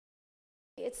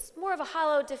It's more of a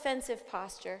hollow defensive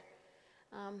posture.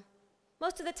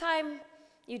 Most of the time,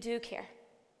 you do care.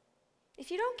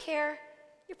 If you don't care,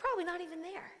 you're probably not even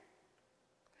there,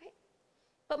 right?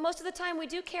 But most of the time we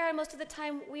do care, and most of the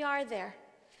time we are there.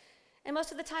 And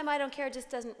most of the time I don't care just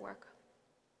doesn't work.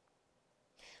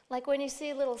 Like when you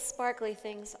see little sparkly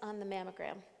things on the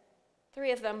mammogram.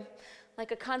 3 of them,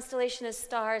 like a constellation of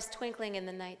stars twinkling in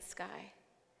the night sky.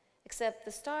 Except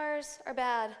the stars are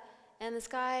bad, and the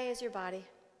sky is your body.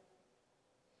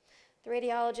 The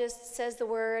radiologist says the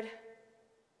word,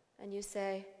 and you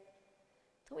say,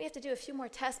 "Don't we have to do a few more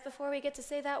tests before we get to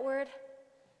say that word?"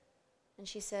 And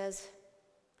she says,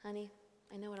 "Honey,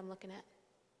 I know what I'm looking at."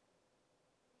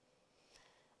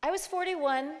 I was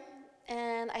 41,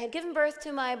 and I had given birth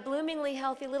to my bloomingly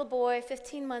healthy little boy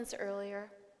 15 months earlier.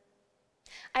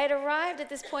 I had arrived at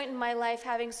this point in my life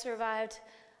having survived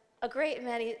a great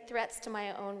many threats to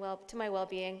my own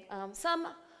well-being,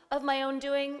 some of my own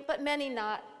doing, but many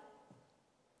not.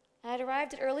 I had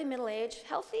arrived at early middle age,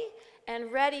 healthy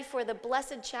and ready for the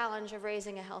blessed challenge of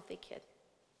raising a healthy kid.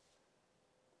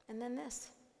 And then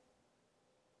this.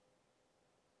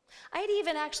 I had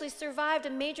even actually survived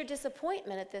a major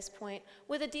disappointment at this point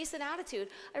with a decent attitude.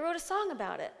 I wrote a song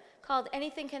about it called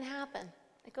 "Anything Can Happen."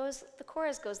 The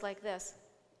chorus goes like this.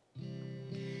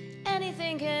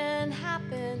 Anything can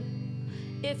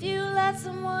happen if you let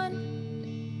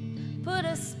someone put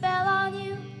a spell on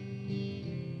you.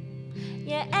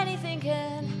 Yeah, anything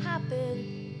can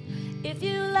happen if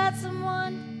you let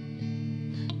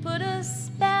someone put a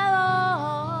spell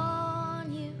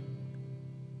on you.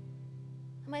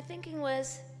 And my thinking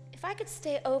was, if I could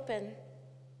stay open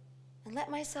and let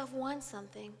myself want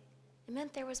something, it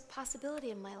meant there was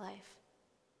possibility in my life.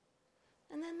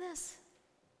 And then this.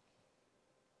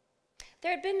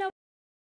 There had been no